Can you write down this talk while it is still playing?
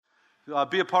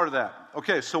be a part of that.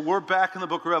 Okay, so we're back in the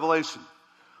book of Revelation.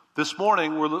 This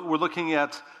morning, we're looking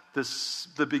at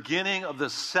the beginning of the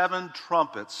 7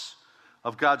 trumpets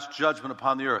of God's judgment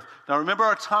upon the earth. Now, remember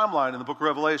our timeline in the book of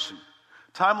Revelation.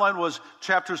 Timeline was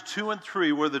chapters 2 and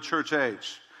 3 were the church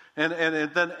age. And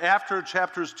then after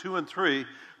chapters 2 and 3,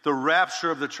 the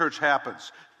rapture of the church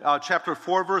happens. Chapter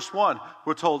 4, verse 1,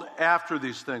 we're told after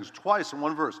these things, twice in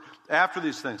one verse. After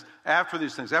these things, after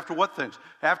these things. After what things?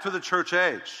 After the church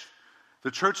age.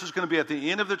 The church is going to be at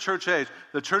the end of the church age.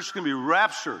 The church is going to be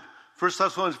raptured. 1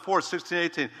 Thessalonians 4, 16,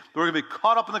 18. We're going to be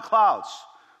caught up in the clouds.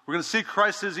 We're going to see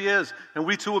Christ as he is, and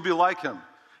we too will be like him.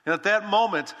 And at that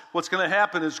moment, what's going to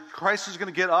happen is Christ is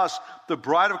going to get us, the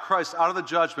bride of Christ, out of the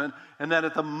judgment, and then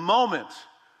at the moment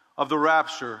of the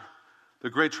rapture, the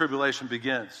great tribulation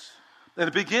begins. And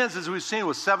it begins, as we've seen,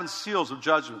 with 7 seals of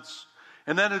judgments.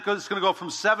 And then it's going to go from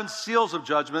 7 seals of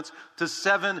judgments to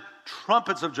 7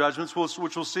 trumpets of judgments,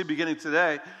 which we'll see beginning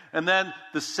today. And then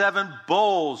the 7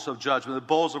 bowls of judgment, the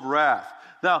bowls of wrath.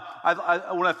 Now,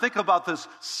 when I think about this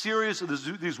series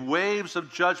of these waves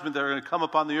of judgment that are going to come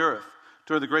upon the earth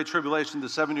during the Great Tribulation, the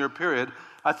 7-year period,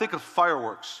 I think of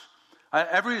fireworks.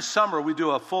 Every summer, we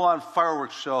do a full-on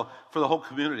fireworks show for the whole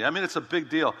community. I mean, it's a big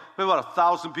deal. We have about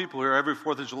 1,000 people here every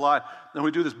 4th of July, and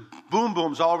we do this boom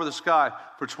booms all over the sky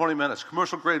for 20 minutes,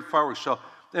 commercial-grade fireworks show.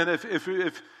 And if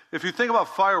you think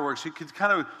about fireworks, you can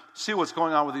kind of see what's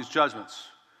going on with these judgments.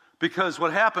 Because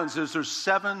what happens is there's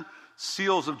 7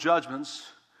 seals of judgments,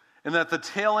 and at the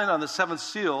tail end on the 7th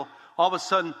seal, all of a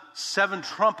sudden, 7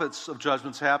 trumpets of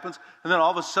judgments happens, and then all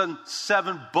of a sudden,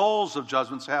 7 bowls of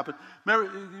judgments happen.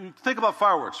 Remember, you think about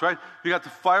fireworks, right? You got the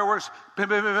fireworks, boom,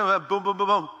 boom, boom, boom, boom, boom,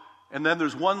 boom, and then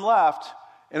there's one left,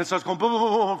 and it starts going boom, boom,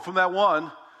 boom, boom from that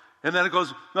one, and then it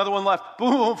goes another one left,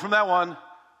 boom, boom, boom from that one.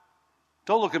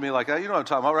 Don't look at me like that. You know what I'm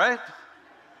talking about, right?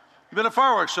 You've been to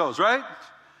fireworks shows, right?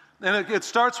 And it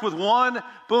starts with one,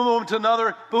 boom, boom to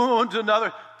another, boom, boom to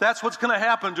another. That's what's going to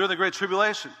happen during the Great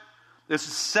Tribulation. It's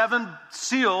 7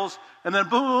 seals, and then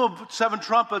boom, boom, 7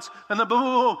 trumpets, and then boom,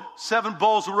 boom, boom, 7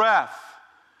 bowls of wrath.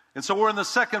 And so we're in the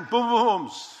second boom,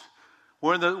 booms.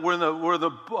 We're in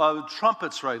the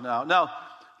trumpets right now. Now,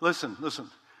 listen.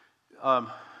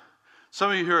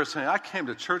 Some of you here are saying, I came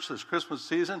to church this Christmas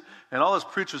season, and all this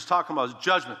preacher's talking about is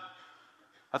judgment.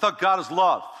 I thought God is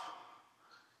love.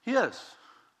 He is.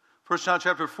 1 John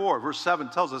chapter 4, verse 7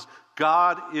 tells us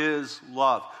God is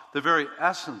love. The very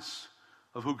essence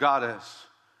of who God is.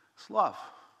 It's love.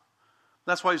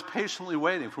 That's why he's patiently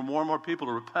waiting for more and more people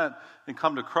to repent and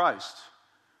come to Christ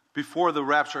before the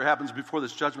rapture happens, before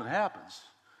this judgment happens.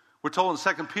 We're told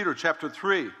in 2 Peter chapter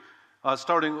 3,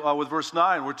 starting with verse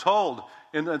 9, we're told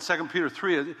in 2 Peter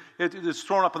 3, it's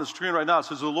thrown up on the screen right now. It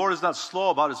says, the Lord is not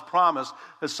slow about his promise,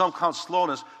 as some count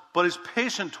slowness, but he's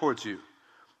patient towards you,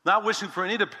 not wishing for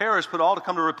any to perish, but all to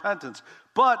come to repentance.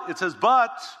 But, it says,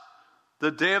 but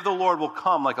the day of the Lord will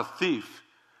come like a thief,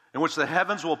 in which the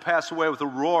heavens will pass away with a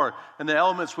roar, and the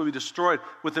elements will be destroyed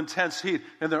with intense heat,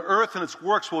 and the earth and its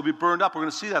works will be burned up. We're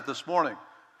going to see that this morning.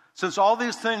 Since all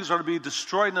these things are to be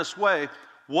destroyed in this way,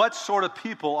 what sort of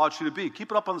people ought you to be?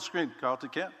 Keep it up on the screen, Carlton,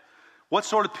 Kent. What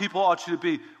sort of people ought you to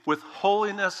be? With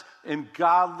holiness and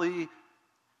godly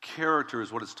character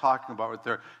is what it's talking about right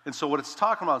there. And so what it's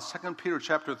talking about in 2 Peter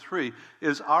chapter 3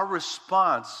 is our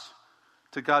response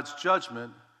to God's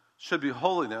judgment should be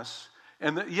holiness.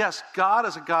 And yes, God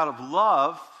is a God of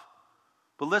love,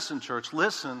 but listen, church,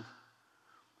 listen.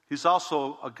 He's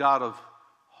also a God of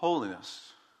holiness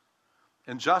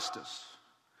and justice.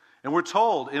 And we're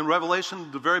told in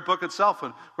Revelation, the very book itself,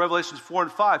 in Revelations 4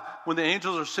 and 5, when the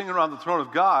angels are singing around the throne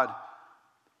of God,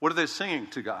 what are they singing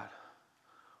to God?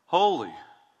 Holy,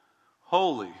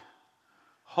 holy,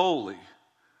 holy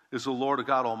is the Lord of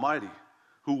God Almighty,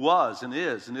 who was and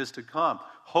is to come.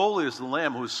 Holy is the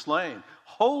Lamb who is slain.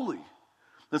 Holy.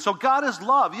 And so God is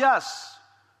love, yes,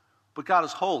 but God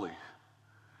is holy.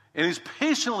 And he's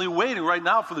patiently waiting right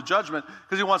now for the judgment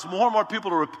because he wants more and more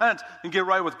people to repent and get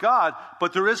right with God.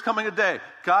 But there is coming a day.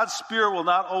 God's Spirit will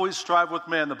not always strive with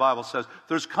man, the Bible says.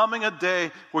 There's coming a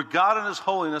day where God in his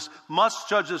holiness must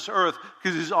judge this earth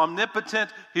because he's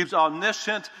omnipotent, he's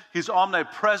omniscient, he's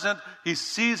omnipresent, he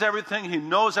sees everything, he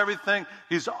knows everything,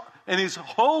 he's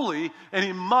holy, and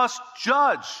he must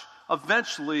judge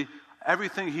eventually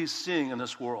everything he's seeing in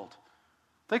this world.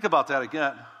 Think about that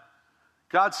again.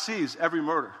 God sees every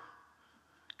murder.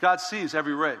 God sees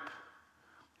every rape.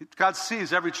 God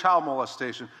sees every child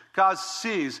molestation. God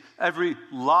sees every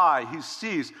lie. He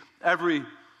sees every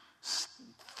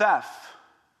theft.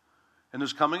 And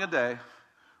there's coming a day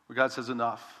where God says,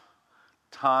 enough.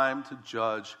 Time to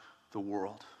judge the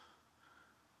world.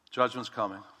 Judgment's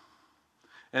coming.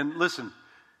 And listen,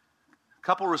 A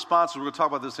couple of responses. We're going to talk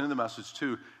about this in the message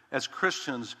too. As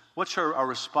Christians, what should our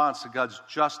response to God's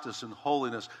justice and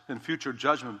holiness and future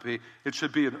judgment be? It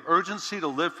should be an urgency to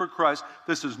live for Christ.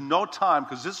 This is no time,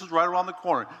 because this is right around the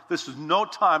corner. This is no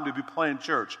time to be playing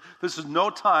church. This is no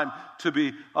time to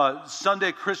be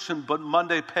Sunday Christian but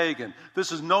Monday pagan.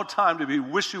 This is no time to be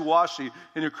wishy-washy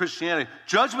in your Christianity.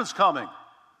 Judgment's coming.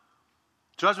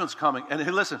 Judgment's coming. And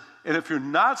hey, listen, and if you're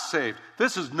not saved,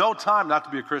 this is no time not to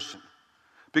be a Christian.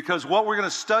 Because what we're going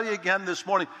to study again this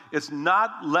morning, it's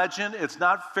not legend, it's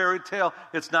not fairy tale,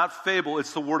 it's not fable,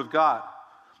 it's the Word of God.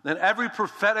 And every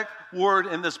prophetic word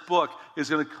in this book is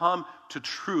going to come to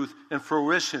truth and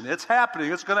fruition. It's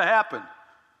happening, it's going to happen.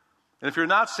 And if you're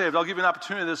not saved, I'll give you an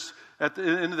opportunity at the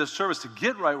end of this service to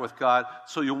get right with God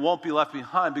so you won't be left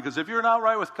behind. Because if you're not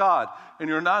right with God and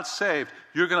you're not saved,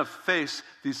 you're going to face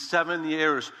these 7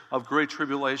 years of great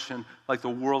tribulation like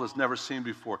the world has never seen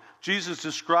before. Jesus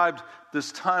described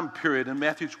this time period in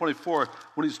Matthew 24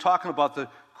 when he's talking about the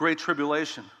great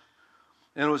tribulation.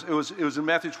 And it was in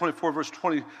Matthew 24, verse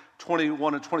 20,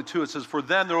 21 and 22. It says, "For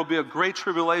then there will be a great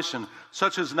tribulation,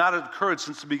 such as not occurred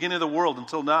since the beginning of the world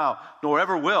until now, nor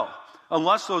ever will.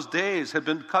 Unless those days had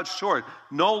been cut short,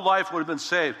 no life would have been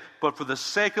saved. But for the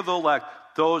sake of the elect,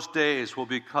 those days will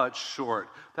be cut short."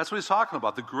 That's what he's talking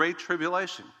about, the great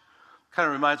tribulation. Kind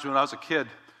of reminds me when I was a kid.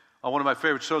 One of my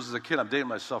favorite shows as a kid, I'm dating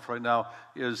myself right now,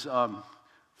 is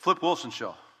Flip Wilson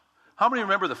Show. How many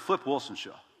remember the Flip Wilson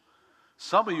Show?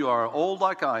 Some of you are old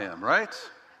like I am,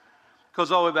 right?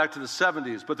 Goes all the way back to the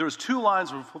 70s. But there was 2 lines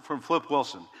from Flip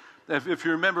Wilson. If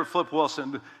you remember Flip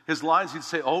Wilson, his lines he'd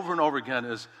say over and over again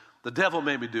is, "The devil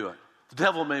made me do it. The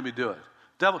devil made me do it."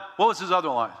 Devil. What was his other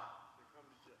line?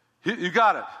 You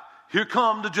got it. "Here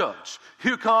come the judge.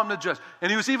 Here come the judge."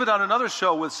 And he was even on another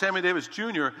show with Sammy Davis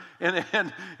Jr.,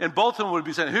 and both of them would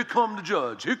be saying, "Here come the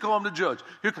judge. Here come the judge."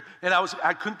 And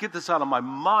I couldn't get this out of my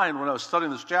mind when I was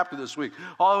studying this chapter this week.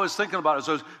 All I was thinking about is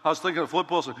I was thinking of Flip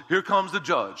Wilson. Here comes the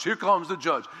judge. Here comes the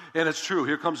judge. And it's true.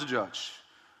 Here comes the judge.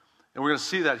 And we're going to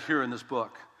see that here in this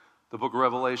book, the book of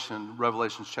Revelation,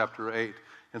 Revelation chapter 8.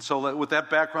 And so with that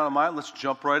background in mind, let's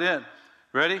jump right in.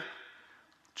 Ready?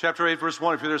 Chapter 8, verse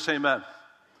 1. If you're there, say amen.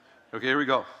 Okay, here we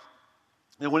go.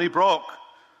 "And when he broke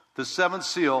the 7th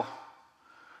seal,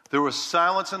 there was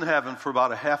silence in heaven for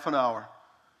about a half an hour.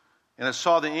 And I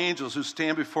saw the angels who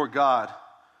stand before God.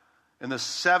 And the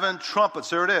 7 trumpets,"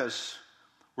 there it is,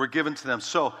 "were given to them."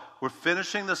 So we're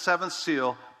finishing the 7th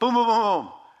seal. Boom, boom, boom,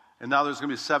 boom. And now there's going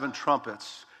to be 7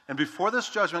 trumpets. And before this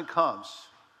judgment comes,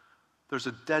 there's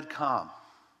a dead calm.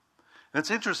 And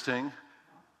it's interesting,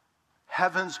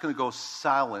 heaven's going to go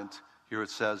silent, here it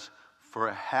says, for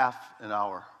a half an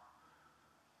hour.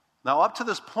 Now, up to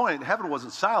this point, heaven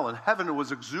wasn't silent. Heaven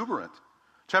was exuberant.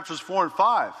 Chapters 4 and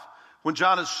 5, when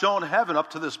John has shown heaven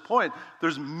up to this point,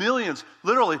 there's millions,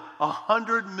 literally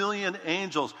 100 million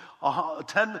angels, a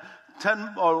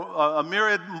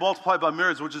myriad multiplied by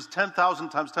myriads, which is 10,000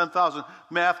 times 10,000.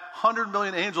 Math, 100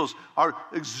 million angels are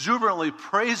exuberantly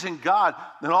praising God,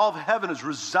 and all of heaven is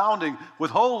resounding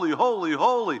with holy, holy,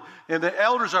 holy. And the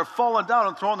elders are falling down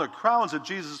and throwing their crowns at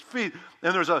Jesus' feet.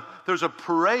 And there's a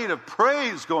parade of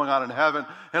praise going on in heaven.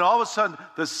 And all of a sudden,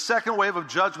 the second wave of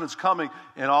judgment's coming,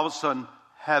 and all of a sudden,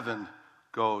 heaven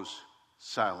goes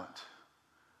silent.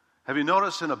 Have you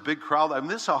noticed in a big crowd, I mean,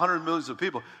 this is 100 millions of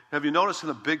people. Have you noticed in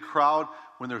a big crowd,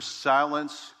 when there's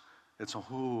silence, it's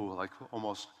like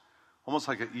almost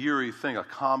like an eerie thing, a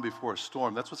calm before a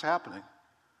storm. That's what's happening.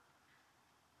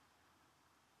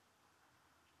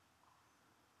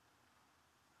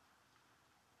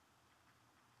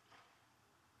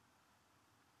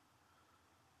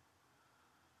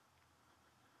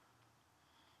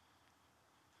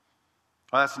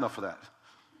 Oh, that's enough of that.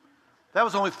 That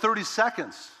was only 30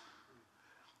 seconds.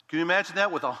 Can you imagine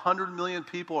that with 100 million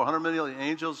people or 100 million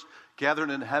angels gathered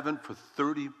in heaven for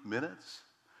 30 minutes?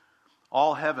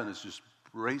 All heaven is just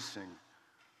bracing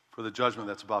for the judgment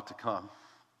that's about to come.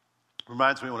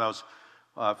 Reminds me when I was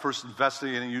first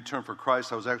investigating U-Turn for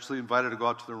Christ, I was actually invited to go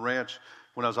out to the ranch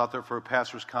when I was out there for a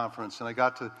pastor's conference. And I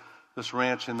got to this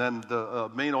ranch, and then the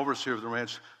main overseer of the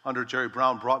ranch under Jerry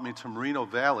Brown brought me to Moreno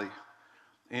Valley.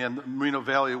 And Moreno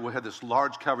Valley, we had this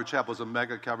large Calvary Chapel. It was a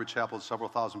mega Calvary Chapel with several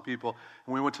thousand people.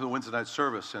 And we went to the Wednesday night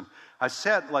service. And I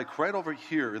sat like right over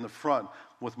here in the front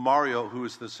with Mario, who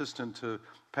is the assistant to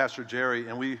Pastor Jerry.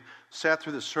 And we sat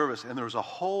through the service. And there was a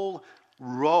whole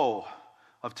row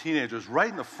of teenagers right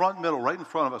in the front middle, right in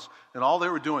front of us. And all they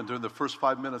were doing during the first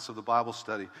 5 minutes of the Bible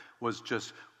study was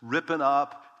just ripping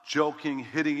up, joking,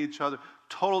 hitting each other.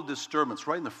 Total disturbance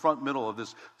right in the front middle of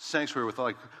this sanctuary with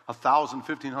like 1,000,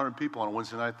 1,500 people on a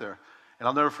Wednesday night there. And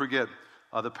I'll never forget,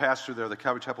 the pastor there, the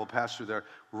Calvary Chapel pastor there,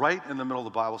 right in the middle of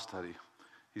the Bible study,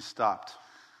 he stopped.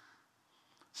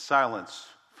 Silence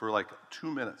for like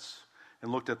 2 minutes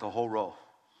and looked at the whole row.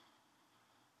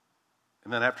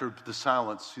 And then after the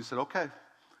silence, he said, okay,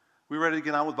 we ready to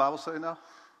get on with Bible study now?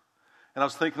 And I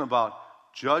was thinking about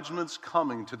judgments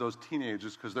coming to those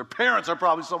teenagers because their parents are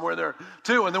probably somewhere there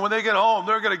too. And then when they get home,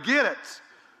 they're going to get it.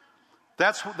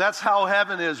 That's how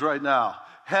heaven is right now.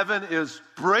 Heaven is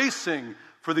bracing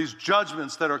for these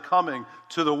judgments that are coming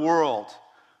to the world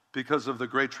because of the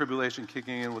great tribulation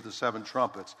kicking in with the 7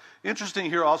 trumpets. Interesting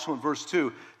here also in verse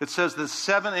 2, it says the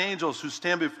 7 angels who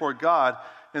stand before God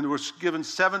and were given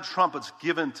 7 trumpets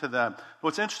given to them.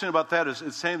 What's interesting about that is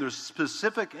it's saying there's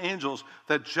specific angels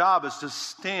that job is to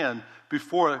stand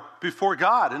before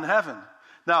God in heaven.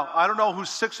 Now, I don't know who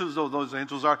 6 of those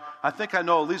angels are. I think I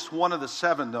know at least one of the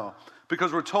 7, though,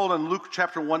 because we're told in Luke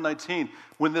chapter 119,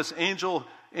 when this angel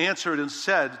answered and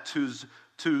said to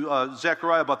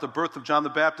Zechariah about the birth of John the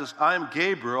Baptist, I am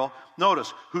Gabriel,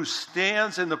 notice, who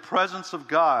stands in the presence of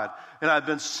God, and I've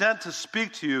been sent to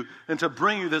speak to you and to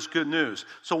bring you this good news.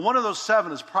 So one of those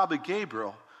 7 is probably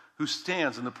Gabriel, who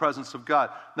stands in the presence of God.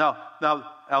 Now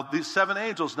these 7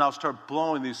 angels now start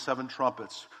blowing these 7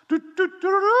 trumpets. And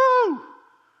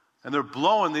they're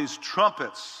blowing these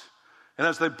trumpets. And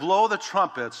as they blow the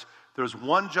trumpets, there's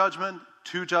 1 judgment,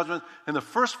 2 judgments, and the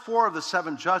first 4 of the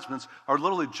 7 judgments are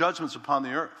literally judgments upon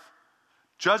the earth.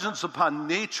 Judgments upon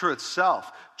nature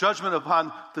itself. Judgment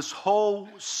upon this whole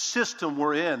system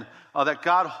we're in that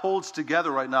God holds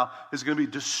together right now is going to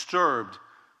be disturbed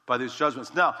by these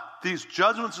judgments. Now, these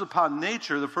judgments upon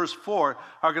nature, the first 4,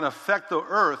 are going to affect the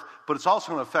earth, but it's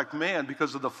also going to affect man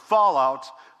because of the fallout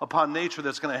upon nature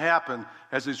that's going to happen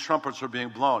as these trumpets are being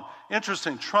blown.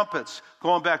 Interesting, trumpets,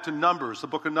 going back to Numbers, the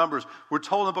book of Numbers, we're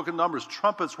told in the book of Numbers,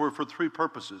 trumpets were for 3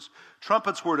 purposes.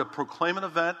 Trumpets were to proclaim an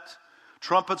event.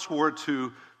 Trumpets were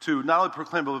to not only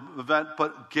proclaim an event,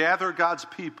 but gather God's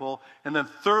people. And then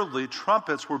thirdly,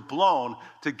 trumpets were blown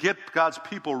to get God's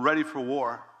people ready for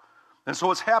war. And so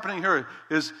what's happening here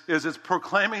is it's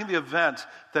proclaiming the event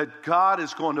that God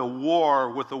is going to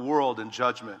war with the world in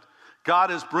judgment.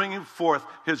 God is bringing forth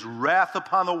his wrath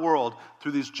upon the world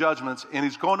through these judgments, and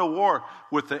he's going to war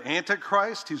with the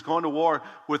Antichrist. He's going to war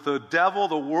with the devil,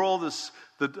 the world,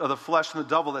 the flesh and the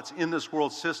devil that's in this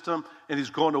world system, and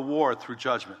he's going to war through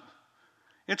judgment.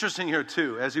 Interesting here,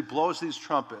 too, as he blows these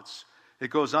trumpets, it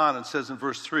goes on and says in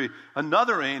verse 3,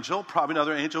 another angel, probably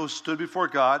another angel who stood before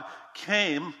God,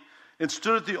 came and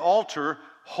stood at the altar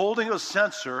holding a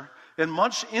censer, and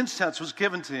much incense was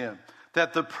given to him,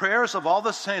 that the prayers of all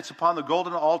the saints upon the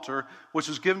golden altar, which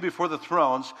was given before the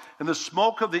thrones, and the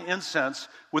smoke of the incense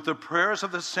with the prayers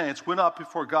of the saints went up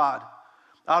before God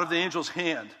out of the angel's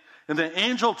hand. And the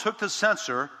angel took the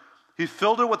censer, he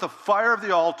filled it with the fire of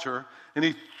the altar, and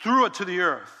he threw it to the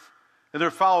earth. And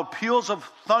there followed peals of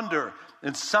thunder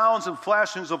and sounds and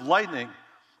flashings of lightning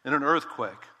and an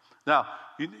earthquake. Now,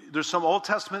 there's some Old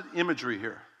Testament imagery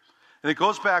here. And it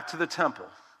goes back to the temple.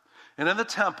 And in the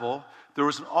temple, there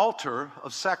was an altar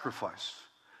of sacrifice.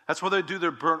 That's where they do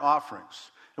their burnt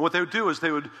offerings. And what they would do is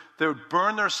they would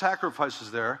burn their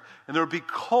sacrifices there, and there would be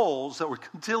coals that were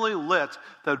continually lit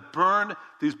that burned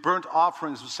these burnt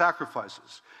offerings of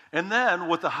sacrifices. And then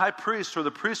what the high priest or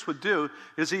the priest would do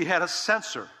is he had a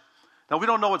censer. Now, we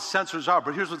don't know what censers are,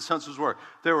 but here's what censers were.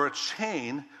 They were a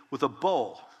chain with a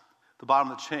bowl at the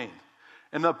bottom of the chain.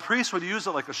 And the priest would use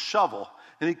it like a shovel,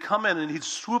 and he'd come in and he'd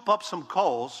swoop up some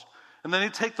coals, and then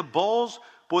he'd take the bowls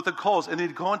with the coals, and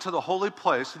he'd go into the holy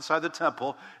place inside the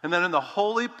temple, and then in the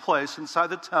holy place inside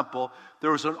the temple,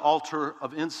 there was an altar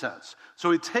of incense.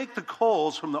 So he'd take the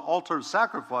coals from the altar of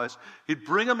sacrifice, he'd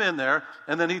bring them in there,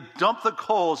 and then he'd dump the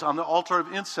coals on the altar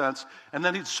of incense, and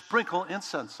then he'd sprinkle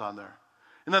incense on there.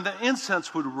 And then the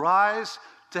incense would rise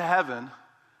to heaven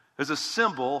as a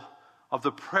symbol of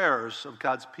the prayers of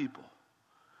God's people.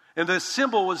 And the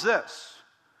symbol was this: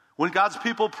 when God's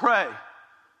people pray,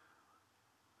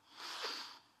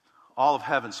 all of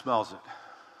heaven smells it.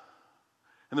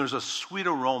 And there's a sweet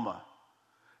aroma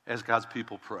as God's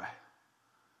people pray.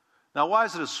 Now, why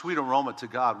is it a sweet aroma to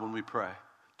God when we pray?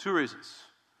 2 reasons.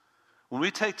 When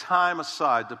we take time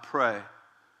aside to pray,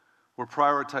 we're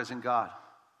prioritizing God.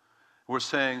 We're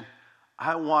saying,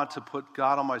 I want to put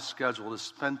God on my schedule to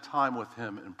spend time with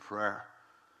him in prayer.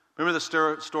 Remember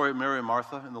the story of Mary and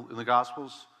Martha in the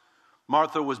Gospels?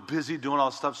 Martha was busy doing all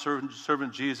the stuff,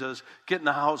 serving Jesus, getting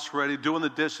the house ready, doing the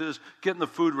dishes, getting the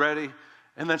food ready.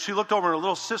 And then she looked over and her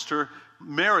little sister,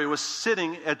 Mary, was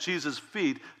sitting at Jesus'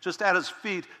 feet, just at his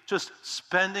feet, just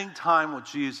spending time with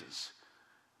Jesus.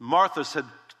 Martha said,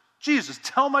 Jesus,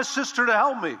 tell my sister to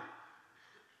help me.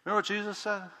 Remember what Jesus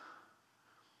said?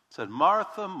 said,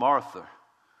 Martha, Martha,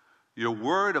 you're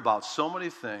worried about so many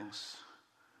things,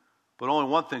 but only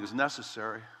one thing is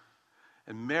necessary.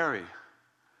 And Mary,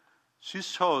 she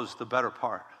chose the better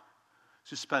part.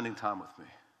 She's spending time with me.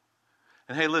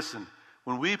 And hey, listen,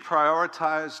 when we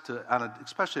prioritize,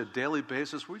 especially a daily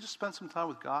basis, where we just spend some time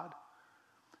with God,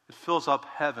 it fills up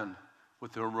heaven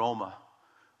with the aroma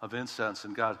of incense.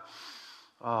 And God,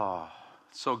 oh,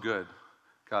 it's so good.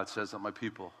 God says that my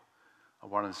people are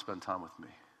wanting to spend time with me.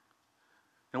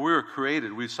 And we were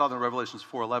created, we saw that in Revelations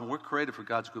 4:11, we're created for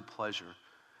God's good pleasure.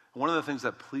 And one of the things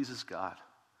that pleases God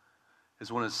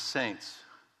is when his saints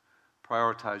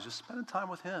prioritize just spending time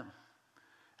with him.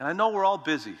 And I know we're all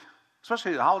busy,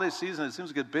 especially the holiday season, it seems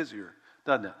to get busier,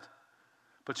 doesn't it?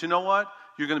 But you know what?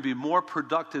 You're going to be more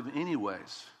productive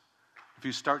anyways if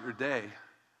you start your day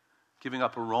giving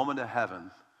up aroma to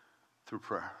heaven through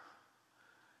prayer.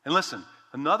 And listen,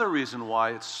 another reason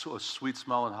why it's so a sweet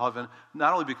smell in heaven,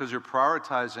 not only because you're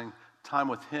prioritizing time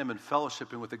with him and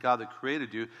fellowshipping with the God that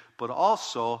created you, but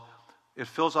also it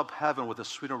fills up heaven with a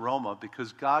sweet aroma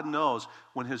because God knows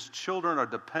when his children are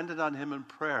dependent on him in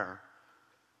prayer,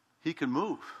 he can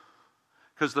move.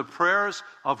 Because the prayers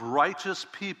of righteous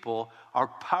people are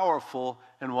powerful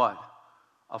and what?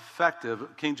 Effective.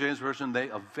 King James Version, they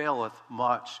availeth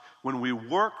much. When we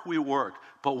work, we work.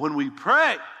 But when we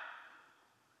pray,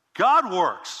 God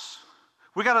works.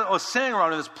 We got a saying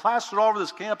around it that's plastered all over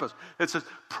this campus. It says,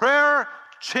 prayer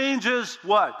changes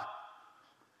what?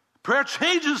 Prayer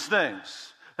changes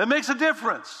things. It makes a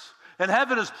difference. And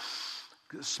heaven is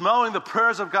smelling the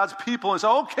prayers of God's people and say,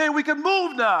 okay, we can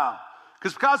move now.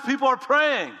 Because God's people are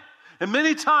praying. And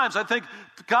many times I think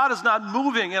God is not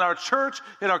moving in our church,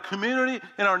 in our community,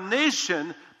 in our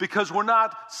nation because we're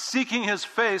not seeking his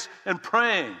face and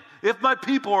praying. If my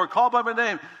people are called by my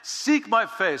name, seek my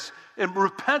face and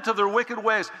repent of their wicked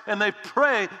ways, and they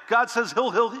pray, God says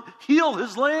he'll heal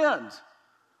his land.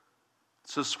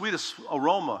 It's the sweetest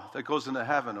aroma that goes into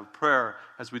heaven of prayer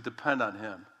as we depend on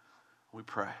him. We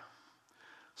pray. I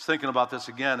was thinking about this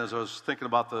again as I was thinking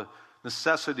about the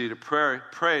necessity to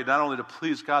pray not only to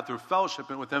please God through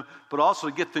fellowshipping with him, but also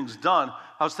to get things done.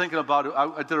 I was thinking about it.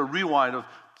 I did a rewind of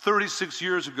 36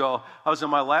 years ago. I was in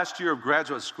my last year of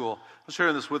graduate school. I was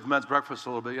sharing this with Men's Breakfast a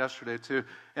little bit yesterday too.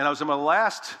 And I was in my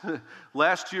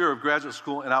last year of graduate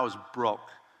school, and I was broke.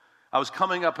 I was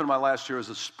coming up in my last year as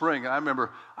a spring, and I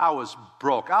remember I was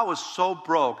broke. I was so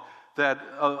broke that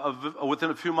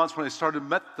within a few months when I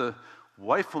met the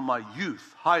wife of my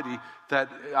youth, Heidi, that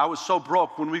I was so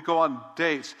broke. When we go on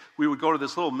dates, we would go to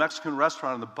this little Mexican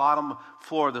restaurant on the bottom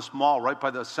floor of this mall right by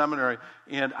the seminary,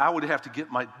 and I would have to get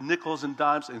my nickels and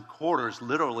dimes and quarters,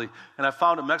 literally, and I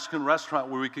found a Mexican restaurant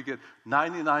where we could get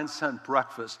 99-cent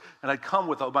breakfast, and I'd come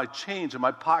with my change in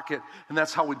my pocket, and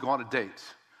that's how we'd go on a date.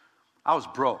 I was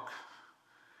broke.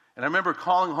 And I remember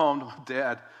calling home to my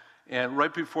dad, and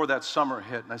right before that summer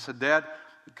hit, and I said, Dad,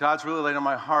 God's really laid on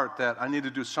my heart that I need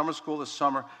to do summer school this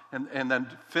summer and then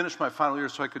finish my final year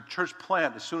so I could church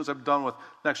plant as soon as I'm done with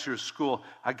next year's school.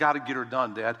 I got to get her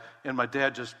done, Dad. And my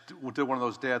dad just did one of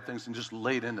those dad things and just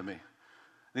laid into me. And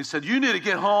he said, you need to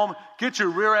get home, get your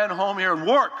rear end home here and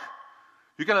work.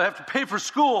 You're going to have to pay for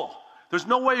school. There's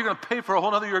no way you're going to pay for a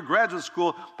whole other year of graduate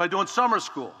school by doing summer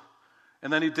school.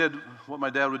 And then he did what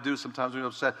my dad would do sometimes when he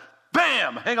was upset.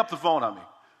 Bam! Hang up the phone on me.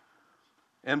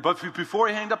 But before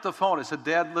he hanged up the phone, I said,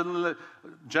 Dad,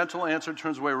 gentle answer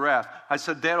turns away wrath. I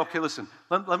said, Dad, okay, listen,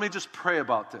 let me just pray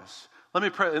about this. Let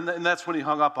me pray. And that's when he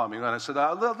hung up on me. And I said,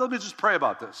 let me just pray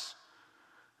about this.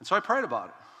 And so I prayed about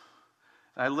it.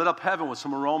 And I lit up heaven with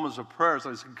some aromas of prayers.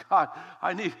 I said, God,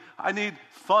 I need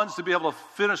funds to be able to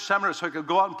finish seminary so I could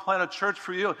go out and plant a church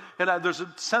for you. And there's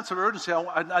a sense of urgency.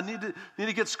 I need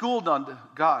to get school done,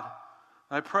 God.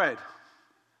 And I prayed.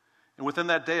 And within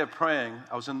that day of praying,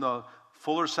 I was in the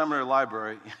Fuller Seminary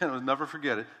Library, and I'll never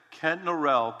forget it. Kent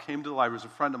Norrell came to the library as a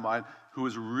friend of mine who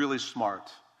was really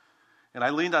smart. And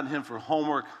I leaned on him for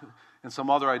homework and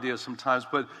some other ideas sometimes.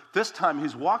 But this time,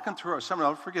 he's walking through our seminary.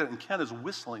 I'll never forget it. And Kent is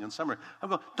whistling in seminary. I'm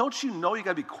going, don't you know you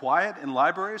got to be quiet in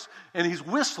libraries? And he's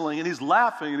whistling, and he's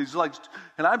laughing, and he's like,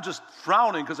 and I'm just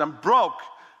frowning because I'm broke.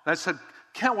 And I said,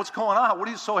 Kent, what's going on? What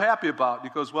are you so happy about? And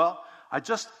he goes, well, I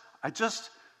just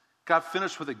got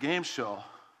finished with a game show.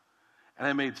 And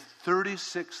I made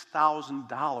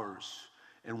 $36,000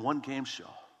 in one game show.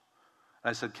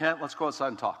 And I said, Kent, let's go outside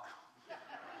and talk.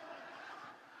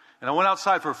 And I went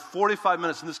outside for 45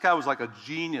 minutes, and this guy was like a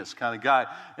genius kind of guy.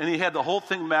 And he had the whole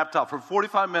thing mapped out. For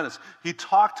 45 minutes, he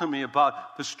talked to me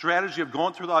about the strategy of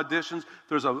going through the auditions.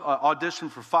 There's an audition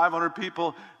for 500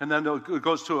 people, and then it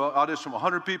goes to an audition of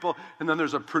 100 people, and then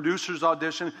there's a producer's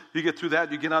audition. You get through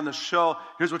that, you get on the show.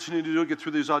 Here's what you need to do to get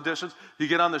through these auditions. You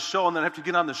get on the show, and then after you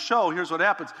get on the show, here's what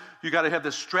happens. You got to have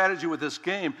this strategy with this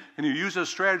game, and you use this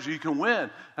strategy, you can win.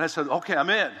 And I said, okay, I'm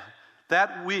in.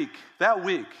 That week,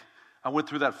 I went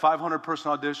through that 500-person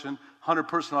audition,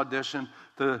 100-person audition,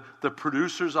 the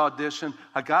producer's audition.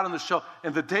 I got on the show,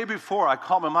 and the day before, I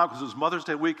called my mom because it was Mother's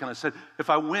Day week, and I said, if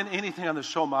I win anything on the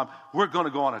show, Mom, we're going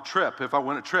to go on a trip if I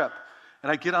win a trip.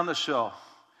 And I get on the show,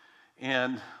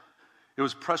 and it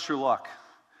was Press Your Luck.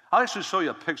 I'll actually show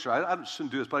you a picture. I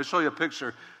shouldn't do this, but I'll show you a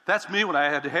picture. That's me when I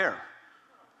had hair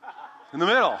in the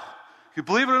middle. You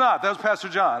believe it or not, that was Pastor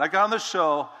John. I got on the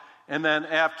show, and then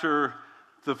after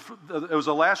it was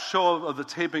the last show of the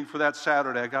taping for that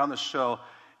Saturday. I got on the show,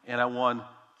 and I won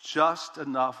just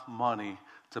enough money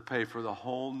to pay for the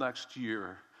whole next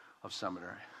year of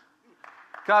seminary.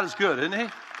 God is good, isn't he?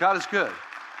 God is good.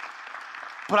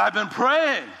 But I've been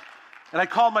praying. And I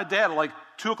called my dad at like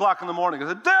 2 o'clock in the morning. I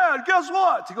said, Dad, guess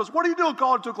what? He goes, what are you doing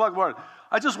calling at 2 o'clock in the morning?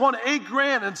 I just won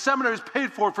 $8,000 and seminary's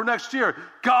paid for next year.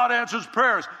 God answers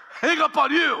prayers. Hang up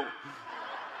on you.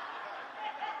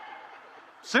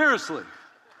 Seriously.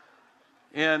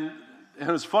 And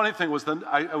the funny thing was,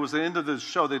 it was the end of the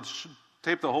show. They'd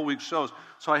taped the whole week's shows.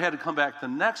 So I had to come back the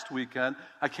next weekend.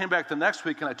 I came back the next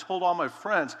weekend. I told all my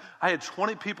friends. I had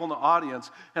 20 people in the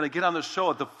audience. And I get on the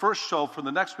show at the first show for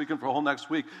the next weekend for the whole next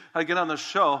week. I get on the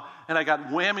show, and I got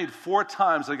whammied 4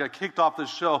 times. I got kicked off the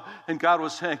show. And God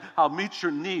was saying, I'll meet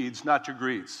your needs, not your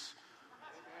greeds.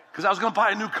 Because I was going to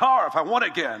buy a new car if I won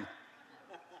again.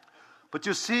 But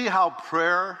you see how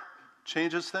prayer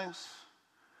changes things?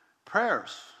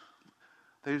 Prayers,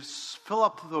 they fill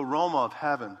up the aroma of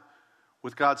heaven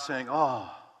with God saying, oh,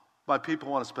 my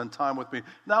people want to spend time with me.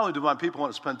 Not only do my people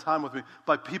want to spend time with me,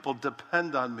 my people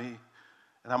depend on me,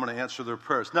 and I'm going to answer their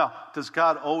prayers. Now, does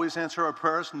God always answer our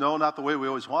prayers? No, not the way we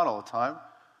always want all the time.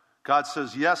 God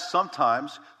says yes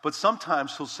sometimes, but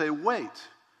sometimes he'll say wait,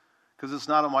 because it's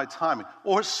not on my timing.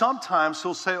 Or sometimes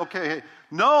he'll say, okay, hey,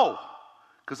 no,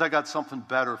 because I got something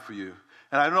better for you.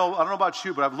 And I don't know about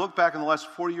you, but I've looked back in the last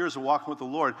 40 years of walking with the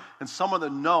Lord, and some of the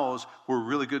no's were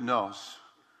really good no's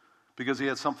because he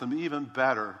had something even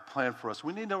better planned for us.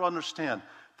 We need to understand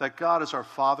that God is our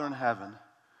Father in heaven,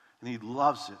 and he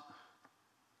loves it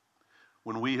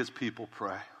when we, his people,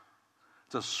 pray.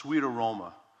 It's a sweet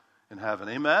aroma in heaven.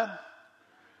 Amen?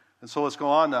 And so let's go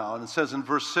on now. And it says in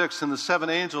verse 6, and the 7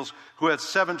 angels who had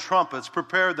 7 trumpets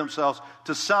prepared themselves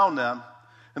to sound them.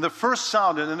 And the first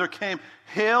sounded, and there came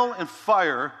hail and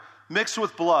fire mixed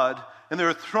with blood, and they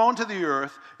were thrown to the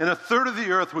earth, and 1/3 of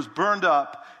the earth was burned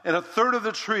up, and 1/3 of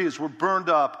the trees were burned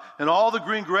up, and all the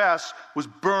green grass was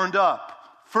burned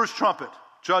up. First trumpet,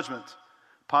 judgment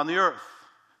upon the earth.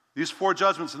 These 4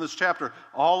 judgments in this chapter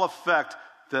all affect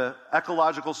the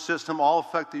ecological system, all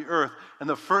affect the earth. And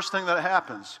the first thing that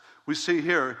happens, we see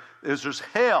here, is there's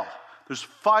hail, there's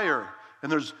fire,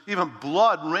 and there's even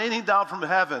blood raining down from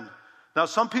heaven. Now,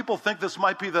 some people think this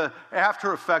might be the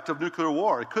after effect of nuclear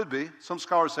war. It could be. Some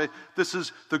scholars say this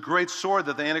is the great sword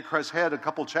that the Antichrist had a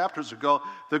couple chapters ago,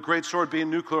 the great sword being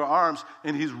nuclear arms,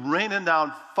 and he's raining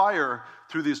down fire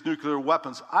through these nuclear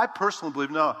weapons. I personally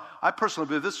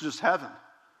believe this is just heaven.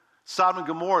 Sodom and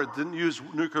Gomorrah didn't use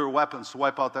nuclear weapons to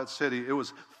wipe out that city. It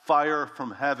was fire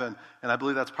from heaven, and I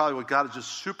believe that's probably what God is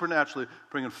just supernaturally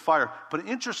bringing fire. But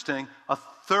interesting,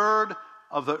 1/3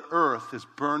 of the earth is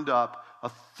burned up.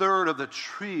 1/3 of the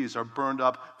trees are burned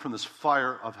up from this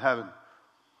fire of heaven.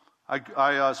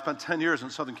 I spent 10 years in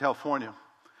Southern California,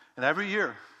 and every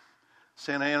year,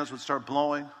 Santa Ana's would start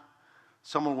blowing.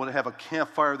 Someone would have a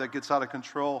campfire that gets out of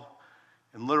control,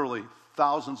 and literally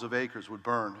thousands of acres would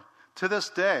burn. To this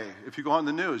day, if you go on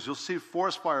the news, you'll see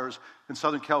forest fires in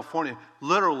Southern California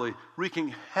literally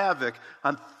wreaking havoc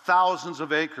on thousands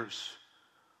of acres.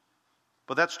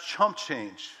 But that's chump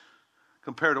change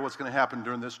compared to what's going to happen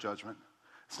during this judgment.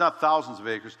 It's not thousands of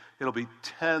acres. It'll be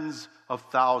tens of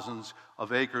thousands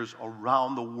of acres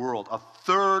around the world.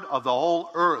 1/3 of the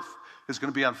whole earth is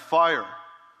going to be on fire.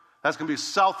 That's going to be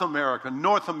South America,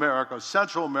 North America,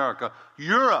 Central America.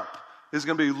 Europe is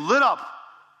going to be lit up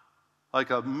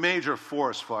like a major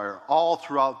forest fire all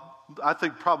throughout, I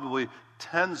think probably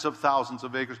tens of thousands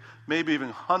of acres, maybe even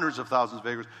hundreds of thousands of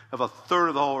acres, of 1/3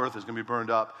 of the whole earth is going to be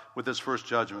burned up with this first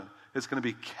judgment. It's going to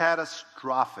be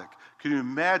catastrophic. Can you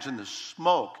imagine the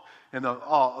smoke and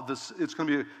it's going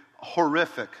to be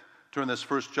horrific during this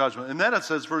first judgment. And then it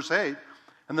says, verse 8,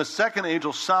 And the second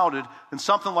angel sounded, and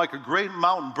something like a great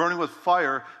mountain burning with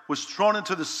fire was thrown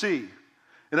into the sea.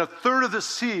 And a third of the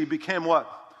sea became what?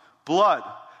 Blood.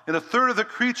 And a third of the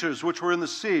creatures which were in the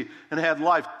sea and had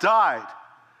life died.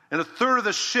 And a third of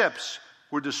the ships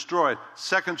were destroyed.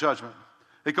 Second judgment.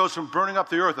 It goes from burning up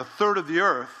the earth, a third of the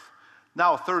earth,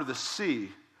 now a third of the sea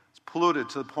is polluted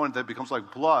to the point that it becomes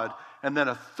like blood. And then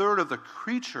a third of the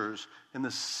creatures in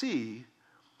the sea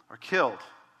are killed.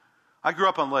 I grew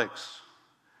up on lakes.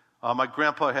 My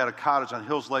grandpa had a cottage on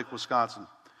Hills Lake, Wisconsin.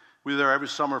 We were there every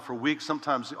summer for weeks,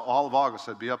 sometimes all of August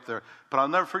I'd be up there. But I'll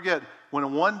never forget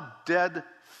when one dead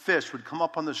fish would come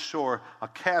up on the shore, a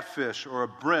catfish or a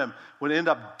brim would end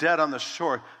up dead on the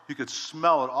shore. You could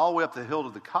smell it all the way up the hill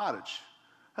to the cottage.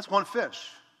 That's one fish.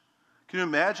 Can you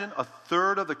imagine a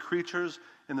third of the creatures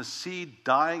in the sea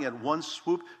dying at one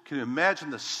swoop? Can you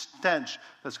imagine the stench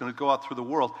that's going to go out through the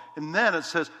world? And then it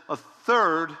says a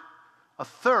third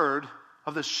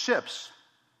of the ships,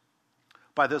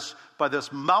 by this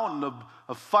mountain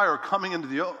of fire coming into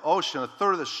the ocean, a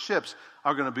third of the ships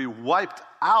are going to be wiped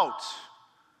out.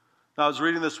 Now, I was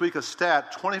reading this week a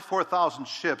stat, 24,000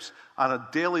 ships on a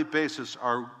daily basis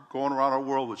are going around our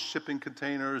world with shipping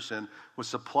containers and with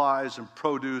supplies and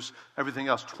produce, everything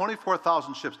else.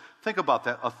 24,000 ships. Think about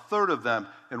that. A third of them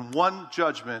in one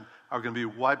judgment are going to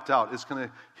be wiped out. It's going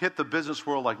to hit the business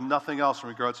world like nothing else in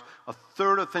regards. A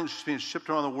third of things being shipped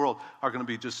around the world are going to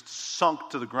be just sunk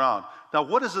to the ground. Now,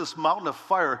 what is this mountain of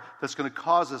fire that's going to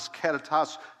cause this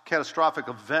catastrophic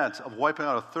event of wiping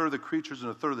out a third of the creatures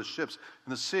and a third of the ships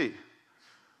in the sea?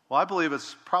 Well, I believe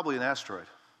it's probably an asteroid,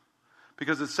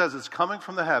 because it says it's coming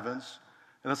from the heavens,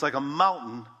 and it's like a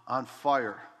mountain on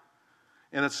fire.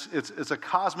 And it's a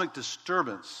cosmic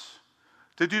disturbance.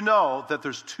 Did you know that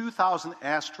there's 2,000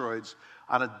 asteroids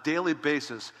on a daily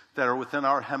basis that are within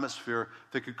our hemisphere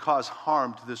that could cause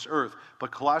harm to this earth?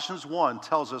 But Colossians 1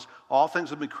 tells us all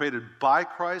things have been created by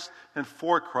Christ and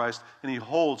for Christ, and he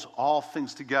holds all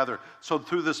things together. So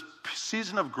through this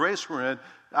season of grace we're in,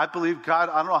 I believe God,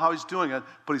 I don't know how he's doing it,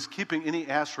 but he's keeping any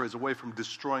asteroids away from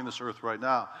destroying this earth right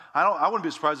now. I wouldn't be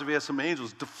surprised if he has some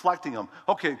angels deflecting them.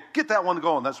 Okay, get that one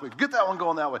going this way. Get that one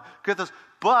going that way. Get this.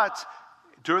 But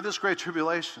during this great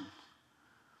tribulation,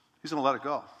 he's going to let it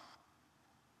go.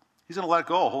 He's going to let it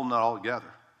go, holding it all together.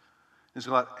 He's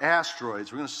going to let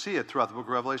asteroids, we're going to see it throughout the book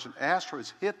of Revelation,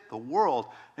 asteroids hit the world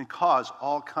and cause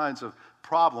all kinds of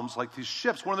problems like these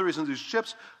ships. One of the reasons these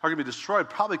ships are going to be destroyed,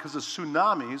 probably because of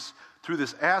tsunamis through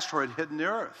this asteroid hitting the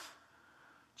earth.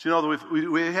 So you know,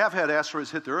 we have had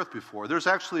asteroids hit the earth before. There's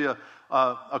actually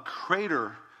a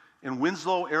crater in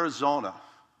Winslow, Arizona,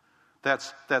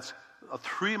 that's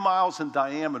 3 miles in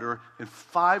diameter and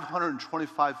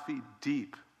 525 feet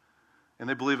deep. And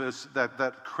they believe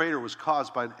that crater was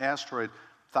caused by an asteroid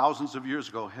thousands of years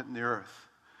ago hitting the earth.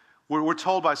 We're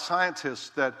told by scientists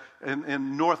that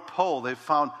in North Pole they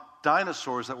found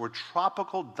dinosaurs that were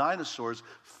tropical dinosaurs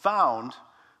found,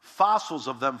 fossils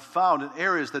of them found in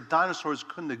areas that dinosaurs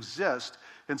couldn't exist.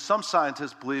 And some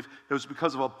scientists believe it was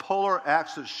because of a polar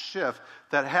axis shift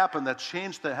that happened that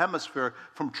changed the hemisphere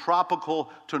from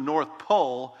tropical to North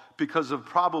Pole because of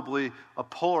probably a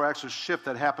polar axis shift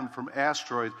that happened from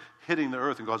asteroid hitting the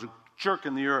earth and causing a jerk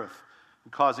in the earth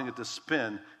and causing it to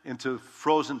spin into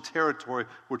frozen territory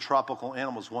where tropical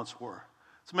animals once were.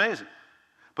 It's amazing.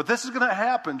 But this is going to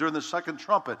happen during the second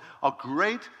trumpet. A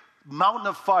great mountain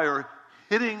of fire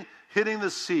hitting the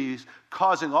seas,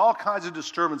 causing all kinds of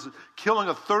disturbances, killing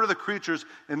a third of the creatures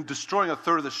and destroying a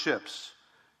third of the ships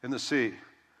in the sea.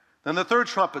 Then the third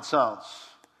trumpet sounds.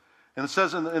 And it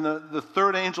says in the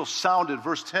third angel sounded,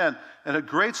 verse 10, and a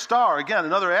great star, again,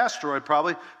 another asteroid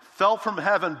probably, fell from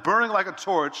heaven, burning like a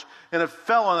torch, and it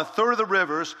fell on a third of the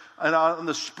rivers and on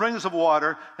the springs of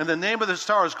water, and the name of the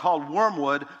star is called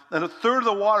Wormwood, and a third of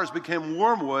the waters became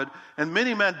wormwood, and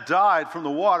many men died from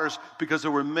the waters because they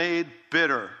were made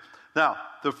bitter. Now,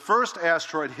 the first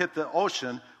asteroid hit the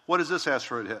ocean. What does this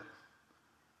asteroid hit?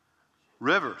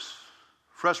 Rivers,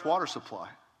 fresh water supply.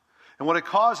 And what it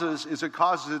causes is it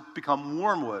causes it to become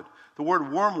wormwood. The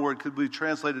word wormwood could be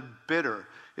translated bitter.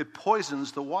 It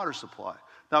poisons the water supply.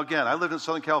 Now again, I lived in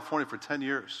Southern California for 10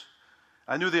 years.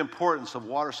 I knew the importance of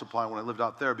water supply when I lived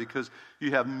out there because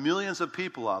you have millions of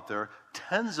people out there,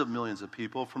 tens of millions of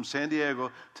people from San Diego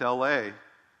to LA,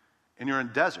 and you're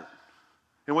in desert.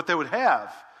 And what they would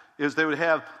have is they would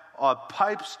have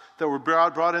pipes that were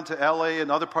brought into LA and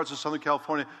other parts of Southern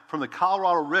California from the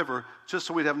Colorado River just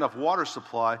so we'd have enough water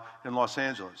supply in Los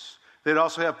Angeles. They'd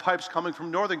also have pipes coming from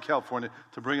Northern California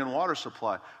to bring in water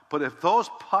supply. But if those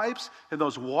pipes and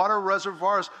those water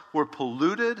reservoirs were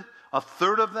polluted, a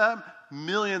third of them,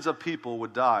 millions of people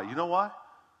would die. You know why?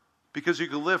 Because you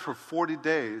can live for 40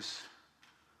 days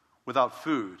without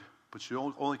food, but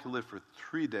you only can live for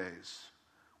 3 days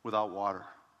without water.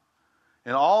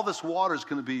 And all this water is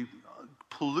going to be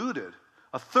polluted.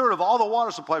 A third of all the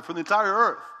water supply for the entire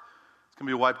earth is going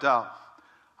to be wiped out.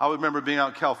 I remember being out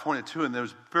in California too, and there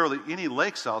was barely any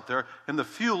lakes out there. And the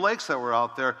few lakes that were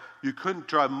out there, you couldn't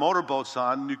drive motorboats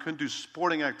on, and you couldn't do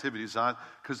sporting activities on,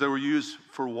 because they were used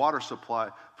for water supply,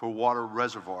 for water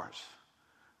reservoirs.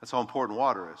 That's how important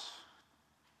water is.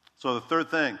 So the third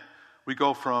thing, we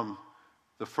go from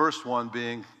the first one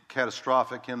being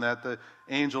catastrophic in that the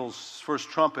angel's first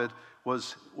trumpet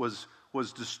was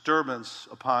disturbance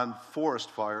upon forest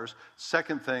fires.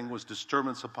 Second thing was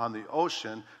disturbance upon the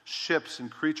ocean, ships and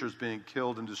creatures being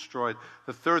killed and destroyed.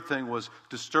 The third thing was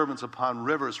disturbance upon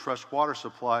rivers, fresh water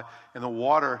supply, and the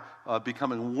water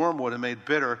becoming wormwood and made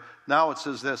bitter. Now it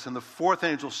says this, and the fourth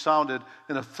angel sounded,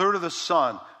 and a third of the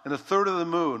sun, and a third of the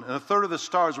moon, and a third of the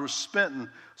stars were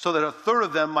smitten, so that a third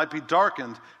of them might be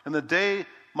darkened, and the day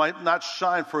might not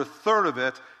shine for a third of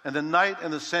it, and the night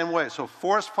in the same way. So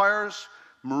forest fires,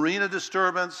 marine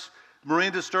disturbance,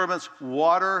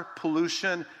 water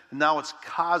pollution, and now it's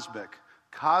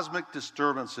cosmic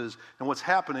disturbances. And what's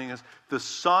happening is the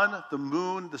sun, the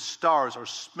moon, the stars are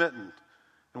smitten.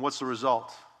 And what's the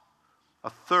result?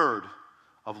 A third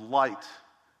of light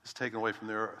is taken away from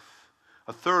the earth.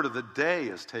 A third of the day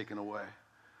is taken away.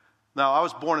 Now, I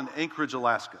was born in Anchorage,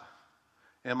 Alaska.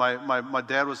 And my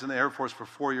dad was in the Air Force for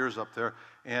 4 years up there.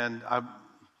 And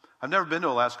I've never been to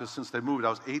Alaska since they moved. I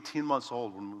was 18 months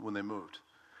old when they moved.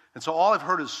 And so all I've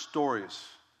heard is stories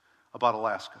about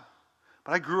Alaska.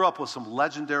 But I grew up with some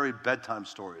legendary bedtime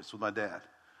stories with my dad.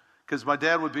 Because my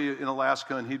dad would be in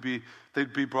Alaska, and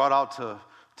they'd be brought out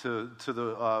to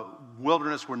the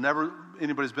wilderness where never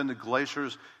anybody's been to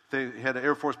glaciers. They had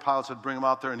Air Force pilots that would bring him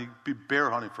out there, and he'd be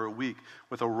bear hunting for a week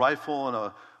with a rifle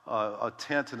and a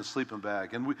tent and a sleeping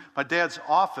bag. And my dad's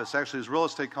office, actually his real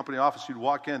estate company office, you'd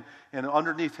walk in, and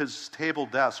underneath his table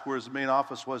desk, where his main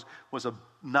office was a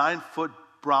 9-foot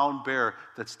brown bear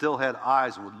that still had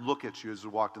eyes and would look at you as you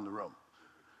walked in the room.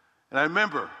 And I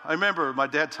remember my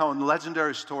dad telling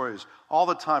legendary stories all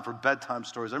the time for bedtime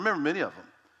stories. I remember many of them.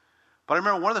 But I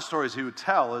remember one of the stories he would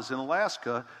tell is in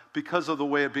Alaska, because of the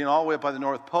way of being all the way up by the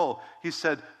North Pole, he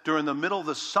said during the middle of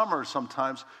the summer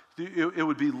sometimes, it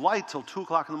would be light till 2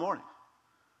 o'clock in the morning.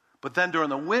 But then during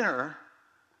the winter,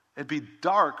 it'd be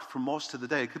dark for most of the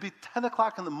day. It could be 10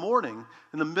 o'clock in the morning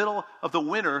in the middle of the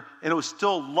winter, and it was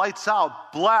still lights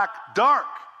out, black, dark.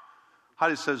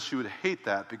 Heidi says she would hate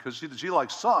that because she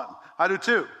likes sun. I do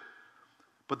too.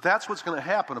 But that's what's going to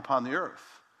happen upon the earth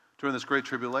during this great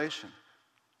tribulation.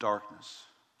 Darkness.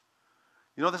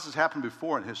 You know, this has happened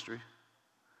before in history.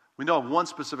 We know of one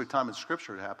specific time in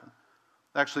Scripture it happened.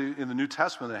 Actually, in the New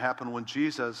Testament, it happened when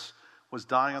Jesus was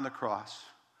dying on the cross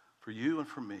for you and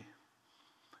for me.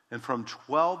 And from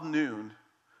 12 noon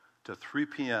to 3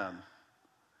 p.m.,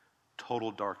 total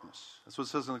darkness. That's what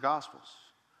it says in the Gospels.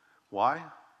 Why?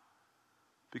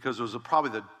 Because it was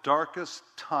probably the darkest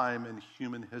time in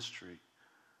human history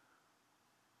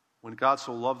when God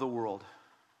so loved the world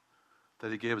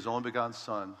that he gave his only begotten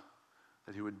Son,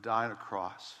 that he would die on a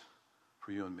cross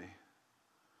for you and me.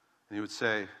 And he would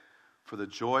say, for the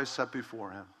joy set before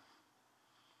him,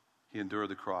 he endured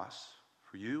the cross.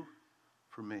 For you,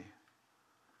 for me.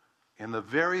 And the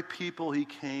very people he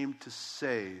came to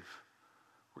save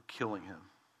were killing him.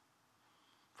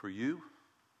 For you,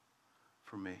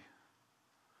 for me.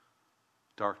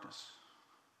 Darkness.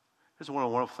 Here's one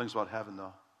of the wonderful things about heaven,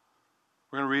 though.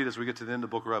 We're going to read as we get to the end of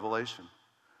the book of Revelation.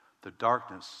 The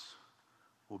darkness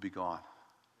will be gone.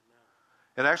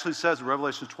 It actually says in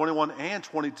Revelation 21 and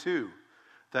 22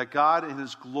 that God in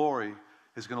his glory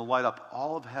is going to light up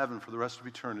all of heaven for the rest of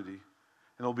eternity. And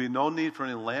there'll be no need for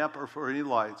any lamp or for any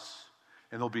lights.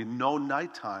 And there'll be no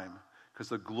nighttime because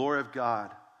the glory of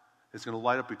God is going to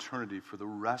light up eternity for the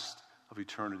rest of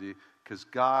eternity because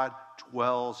God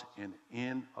dwells in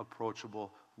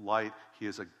inapproachable light. He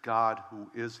is a God who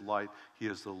is light. He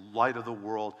is the light of the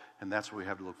world, and that's what we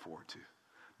have to look forward to.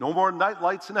 No more night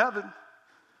lights in heaven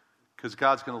because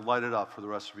God's going to light it up for the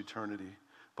rest of eternity.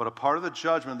 But a part of the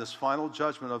judgment, this final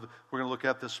judgment we're going to look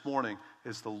at this morning,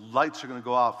 is the lights are going to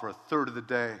go out for a third of the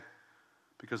day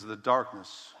because of the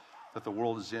darkness that the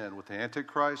world is in with the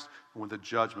Antichrist and with the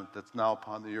judgment that's now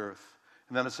upon the earth.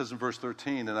 And then it says in verse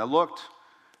 13, and I looked,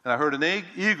 and I heard an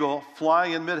eagle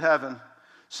flying in mid-heaven,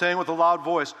 saying with a loud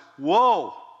voice,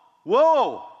 woe,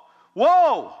 woe,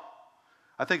 woe.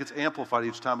 I think it's amplified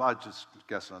each time. I just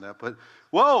guess on that. But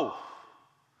woe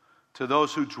to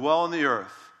those who dwell on the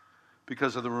earth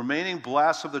because of the remaining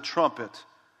blasts of the trumpet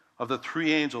of the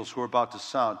three angels who are about to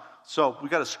sound. So we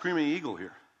got a screaming eagle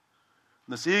here.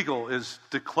 And this eagle is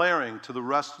declaring to the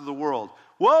rest of the world,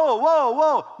 whoa, whoa,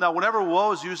 whoa. Now, whenever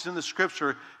woe is used in the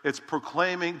scripture, it's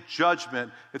proclaiming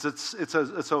judgment. It's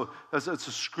a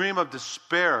scream of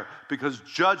despair because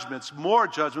more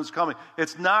judgment's coming.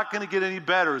 It's not going to get any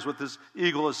better is what this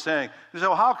eagle is saying. You say,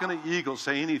 well, how can an eagle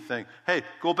say anything? Hey,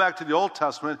 go back to the Old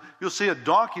Testament. You'll see a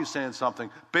donkey saying something.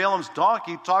 Balaam's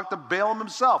donkey talked to Balaam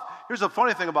himself. Here's the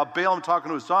funny thing about Balaam talking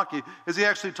to his donkey is he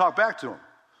actually talked back to him.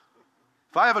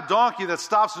 If I have a donkey that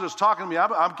stops and is talking to me,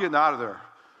 I'm getting out of there.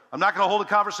 I'm not going to hold a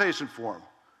conversation for him.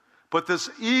 But this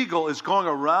eagle is going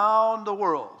around the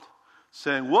world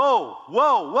saying, whoa,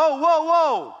 whoa, whoa, whoa,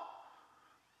 whoa.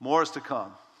 More is to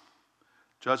come.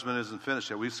 Judgment isn't finished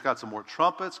yet. We've got some more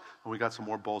trumpets and we got some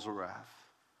more bowls of wrath.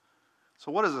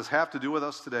 So what does this have to do with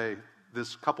us today,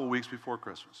 this couple weeks before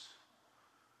Christmas?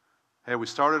 Hey, we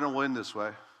started and we'll end this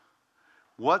way.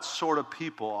 What sort of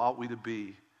people ought we to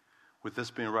be with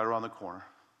this being right around the corner?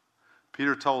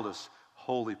 Peter told us,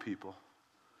 holy people.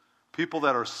 People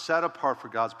that are set apart for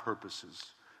God's purposes.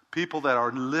 People that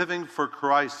are living for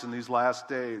Christ in these last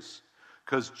days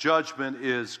because judgment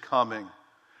is coming.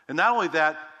 And not only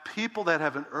that, people that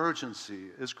have an urgency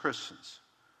as Christians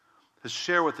to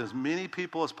share with as many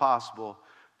people as possible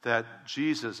that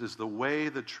Jesus is the way,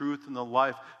 the truth, and the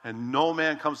life, and no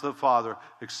man comes to the Father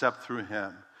except through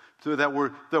him. So that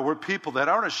we're people that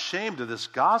aren't ashamed of this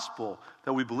gospel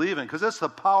that we believe in, because it's the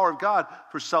power of God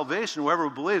for salvation. Whoever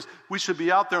believes, we should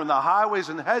be out there in the highways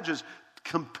and hedges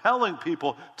compelling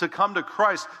people to come to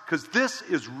Christ, because this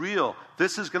is real.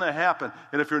 This is going to happen.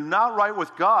 And if you're not right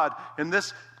with God and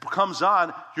this comes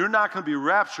on, you're not going to be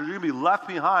raptured. You're going to be left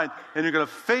behind, and you're going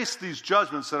to face these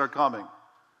judgments that are coming.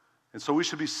 And so we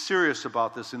should be serious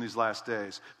about this in these last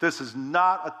days. This is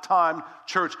not a time,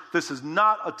 church, this is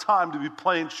not a time to be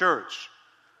playing church.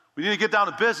 We need to get down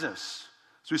to business.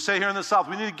 As we say here in the South,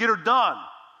 we need to get her done.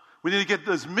 We need to get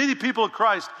as many people of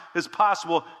Christ as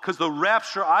possible, because the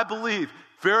rapture, I believe,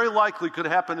 very likely could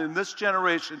happen in this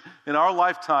generation, in our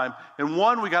lifetime. And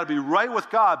one, we got to be right with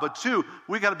God. But two,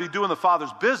 we got to be doing the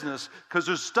Father's business, because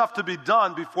there's stuff to be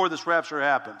done before this rapture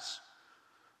happens.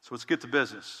 So let's get to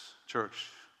business, church.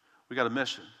 We got a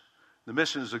mission. The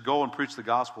mission is to go and preach the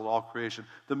gospel to all creation.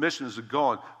 The mission is to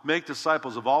go and make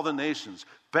disciples of all the nations,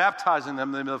 baptizing them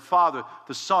in the name of the Father,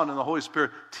 the Son, and the Holy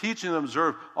Spirit, teaching them to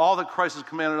observe all that Christ has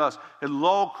commanded us. And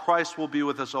lo, Christ will be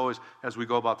with us always as we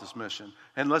go about this mission.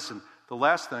 And listen, the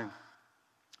last thing,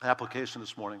 application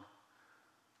this morning.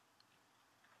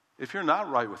 If you're not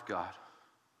right with God,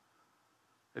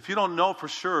 if you don't know for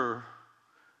sure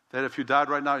that if you died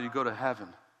right now, you go to heaven,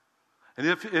 and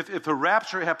if the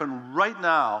rapture happened right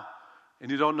now,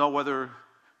 and you don't know whether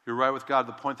you're right with God to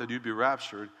the point that you'd be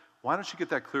raptured, why don't you get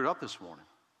that cleared up this morning?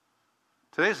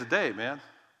 Today's the day, man.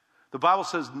 The Bible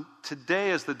says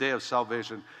today is the day of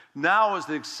salvation. Now is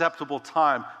the acceptable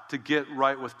time to get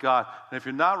right with God. And if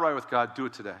you're not right with God, do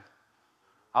it today.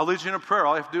 I'll lead you in a prayer.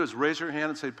 All you have to do is raise your hand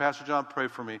and say, Pastor John, pray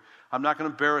for me. I'm not going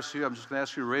to embarrass you. I'm just going to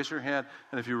ask you to raise your hand.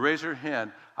 And if you raise your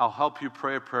hand, I'll help you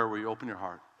pray a prayer where you open your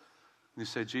heart. And you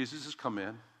say, Jesus, just come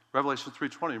in. Revelation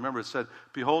 3:20, remember it said,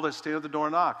 behold, I stand at the door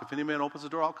and knock. If any man opens the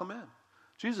door, I'll come in.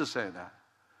 Jesus is saying that.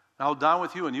 And I'll dine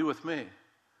with you and you with me.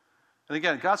 And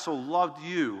again, God so loved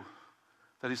you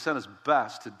that he sent his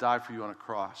best to die for you on a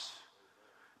cross.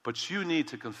 But you need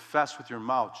to confess with your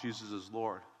mouth Jesus is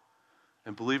Lord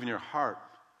and believe in your heart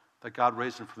that God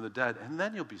raised him from the dead, and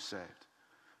then you'll be saved.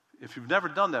 If you've never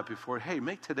done that before, hey,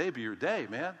 make today be your day,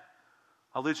 man.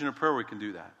 I'll lead you in a prayer where we can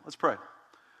do that. Let's pray.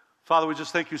 Father, we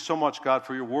just thank you so much, God,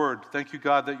 for your word. Thank you,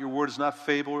 God, that your word is not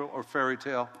fable or fairy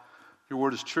tale. Your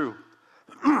word is true.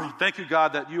 Thank you,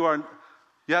 God, that you are,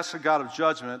 yes, a God of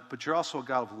judgment, but you're also a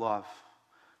God of love.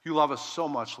 You love us so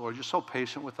much, Lord. You're so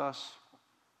patient with us.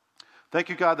 Thank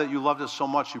you, God, that you loved us so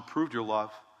much. You proved your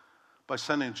love by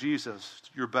sending Jesus,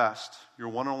 your best, your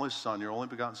one and only Son, your only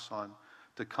begotten Son,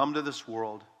 to come to this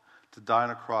world to die on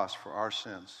a cross for our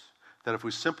sins. That if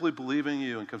we simply believe in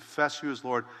you and confess you as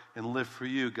Lord and live for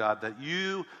you, God, that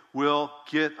you will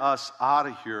get us out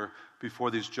of here before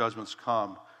these judgments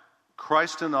come.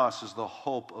 Christ in us is the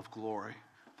hope of glory.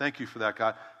 Thank you for that,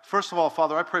 God. First of all,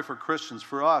 Father, I pray for Christians,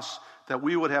 for us, that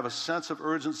we would have a sense of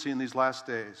urgency in these last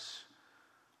days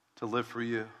to live for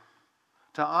you,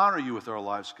 to honor you with our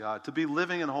lives, God, to be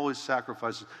living in holy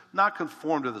sacrifices, not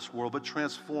conformed to this world, but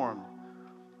transformed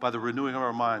by the renewing of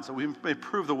our minds, that we may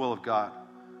prove the will of God,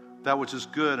 that which is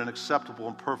good and acceptable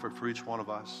and perfect for each one of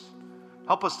us.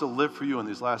 Help us to live for you in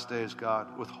these last days,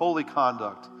 God, with holy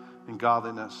conduct and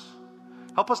godliness.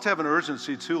 Help us to have an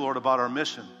urgency, too, Lord, about our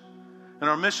mission. And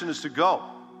our mission is to go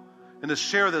and to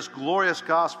share this glorious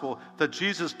gospel that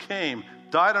Jesus came,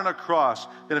 died on a cross,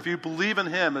 and if you believe in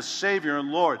him as Savior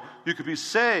and Lord, you could be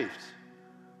saved.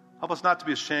 Help us not to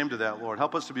be ashamed of that, Lord.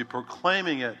 Help us to be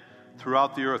proclaiming it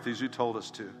throughout the earth as you told us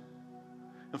to.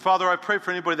 And Father, I pray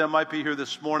for anybody that might be here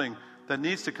this morning that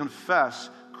needs to confess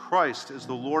Christ as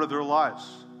the Lord of their lives.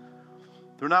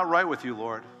 They're not right with you,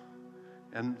 Lord.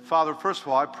 And Father, first of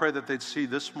all, I pray that they'd see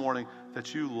this morning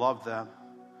that you love them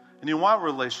and you want a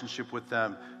relationship with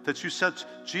them, that you sent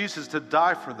Jesus to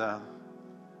die for them.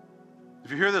 If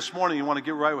you're here this morning, you want to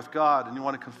get right with God and you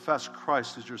want to confess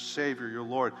Christ as your Savior, your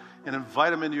Lord, and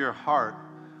invite him into your heart,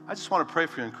 I just want to pray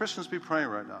for you. And Christians, be praying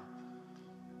right now.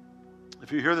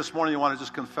 If you're here this morning, you want to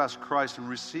just confess Christ and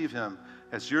receive him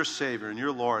as your Savior and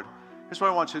your Lord, here's what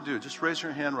I want you to do. Just raise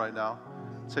your hand right now.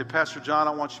 Say, Pastor John,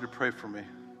 I want you to pray for me.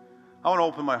 I want to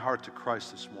open my heart to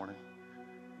Christ this morning.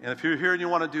 And if you're here and you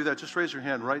want to do that, just raise your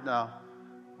hand right now.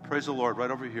 Praise the Lord right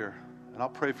over here. And I'll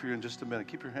pray for you in just a minute.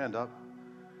 Keep your hand up.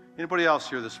 Anybody else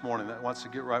here this morning that wants to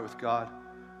get right with God,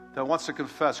 that wants to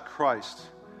confess Christ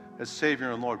as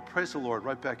Savior and Lord? Praise the Lord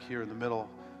right back here in the middle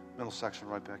section,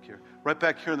 right back here. Right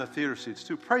back here in the theater seats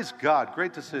too. Praise God.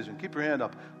 Great decision. Keep your hand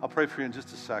up. I'll pray for you in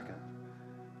just a second.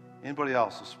 Anybody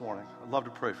else this morning? I'd love to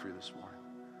pray for you this morning.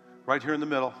 Right here in the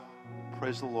middle.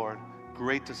 Praise the Lord.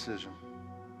 Great decision.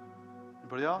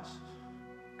 Anybody else?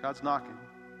 God's knocking.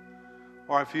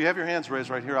 Or if you have your hands raised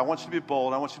right here, I want you to be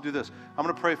bold. I want you to do this. I'm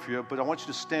going to pray for you, but I want you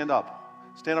to stand up.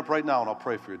 Stand up right now and I'll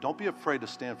pray for you. Don't be afraid to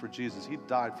stand for Jesus. He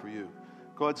died for you.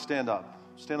 Go ahead, stand up.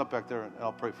 Stand up back there and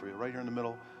I'll pray for you. Right here in the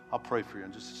middle, I'll pray for you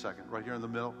in just a second. Right here in the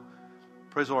middle.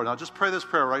 Praise the Lord. Now just pray this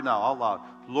prayer right now out loud.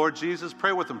 Lord Jesus,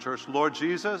 pray with them, church. Lord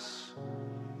Jesus,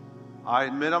 I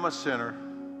admit I'm a sinner.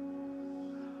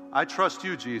 I trust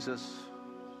you, Jesus,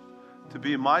 to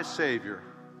be my Savior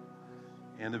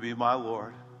and to be my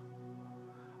Lord.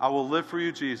 I will live for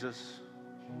you, Jesus,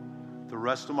 the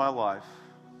rest of my life.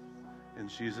 In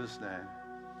Jesus' name,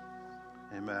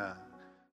 amen.